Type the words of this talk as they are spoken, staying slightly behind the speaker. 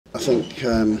think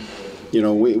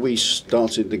we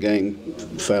started the game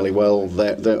fairly well.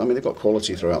 I mean, they've got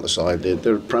quality throughout the side.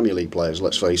 They're Premier League players,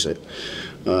 let's face it.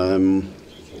 And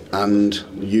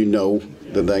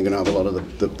that they're going to have a lot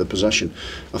of the possession.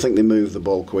 I think they move the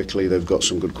ball quickly. They've got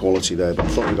some good quality there. But I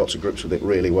thought we got to grips with it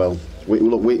really well. We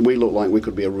look like we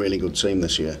could be a really good team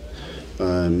this year.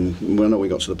 I know we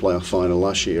got to the playoff final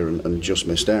last year and just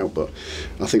missed out, but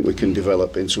I think we can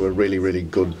develop into a really, really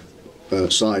good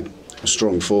side, a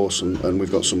strong force, and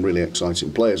we've got some really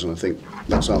exciting players, and I think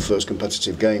that's our first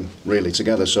competitive game really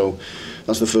together. So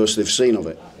that's the first they've seen of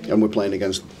it, and we're playing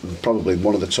against probably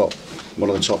one of the top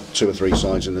 2 or 3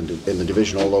 sides in the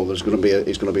division. Although it's going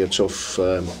to be a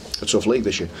tough league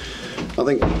this year. I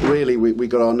think really we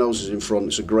got our noses in front.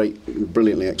 It's a great,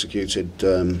 brilliantly executed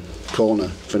corner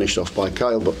finished off by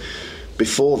Kyle, but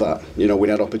before that, we'd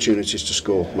had opportunities to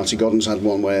score. Matty Godden's had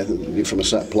one where, from a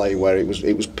set play, where it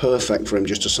was perfect for him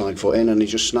just to side foot in, and he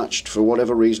just snatched, for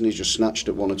whatever reason, he's just snatched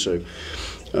at 1 or 2.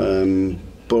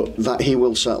 But that he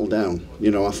will settle down.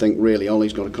 I think really all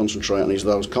he's got to concentrate on is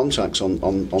those contacts on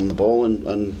the ball,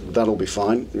 and that'll be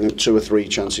fine. 2 or 3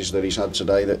 chances that he's had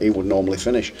today that he would normally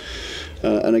finish,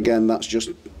 and again, that's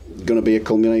just going to be a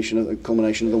culmination of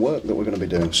the work that we're going to be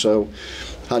doing. So,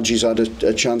 Hadji's had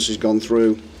a chance, he's gone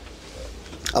through.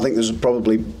 I think there's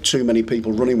probably too many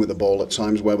people running with the ball at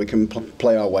times where we can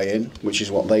play our way in, which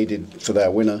is what they did for their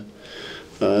winner.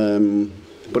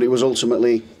 But it was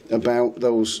ultimately about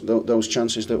those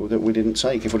chances that we didn't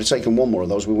take. If we'd have taken 1 more of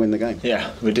those, we win the game. Yeah,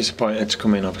 we're disappointed to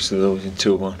come in, obviously, losing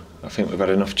 2-1. I think we've had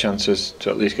enough chances to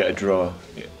at least get a draw,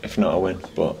 if not a win.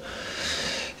 But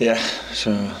yeah,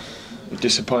 so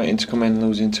disappointing to come in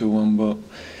losing 2-1, but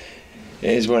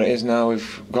it is what it is now.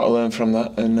 We've got to learn from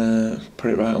that and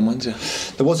put it right on Wednesday.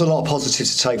 There was a lot of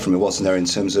positives to take from it, wasn't there, in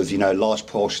terms of large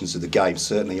portions of the game,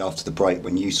 certainly after the break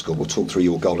when you scored. We'll talk through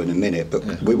your goal in a minute, but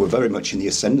we were very much in the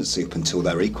ascendancy up until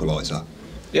their equaliser.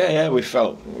 Yeah, we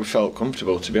felt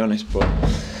comfortable, to be honest, but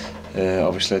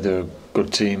obviously they're a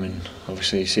good team, and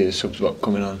obviously you see the subs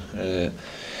coming on. I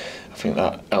think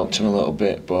that helped them a little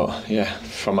bit, but yeah,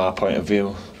 from our point of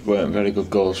view, weren't very good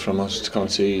goals from us to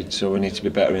concede, so we need to be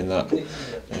better in that.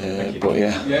 But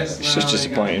yeah, it's just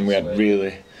disappointing. We had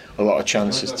really a lot of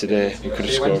chances today. We could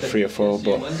have scored 3 or 4,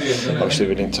 but obviously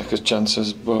we didn't take our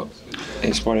chances, but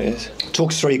it's what it is. Talk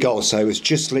us through your goals. So it was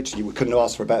just literally, we couldn't have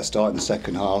asked for a better start in the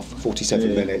second half,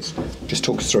 47 minutes. Just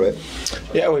talk us through it.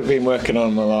 Yeah, we've been working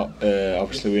on them a lot.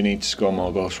 Obviously we need to score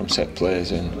more goals from set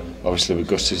plays, and obviously with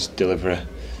Gus's delivery,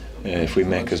 if we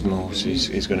make us moves,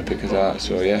 he's going to pick us out.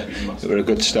 So yeah, it was a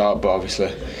good start, but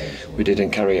obviously we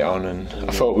didn't carry it on. And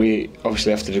I thought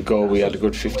obviously after the goal we had a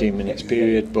good 15 minutes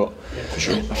period, but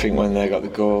I think when they got the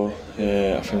goal,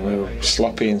 I think we were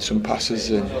sloppy in some passes,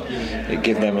 and it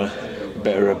gave them a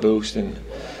better boost. And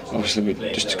obviously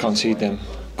just to concede them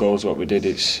goals, what we did,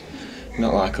 it's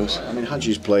not like us. I mean,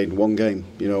 Hadji's played 1 game.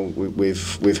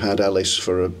 We've had Ellis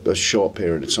for a short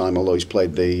period of time, although he's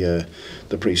played the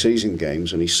pre-season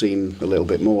games and he's seen a little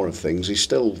bit more of things. He's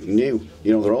still new.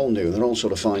 They're all new. They're all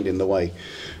sort of finding the way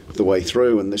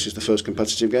through, and this is the first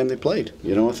competitive game they played.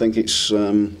 I think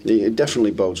it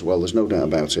definitely bodes well. There's no doubt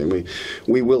about it.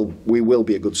 We will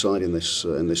be a good side in this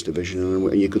division,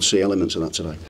 and you could see elements of that today.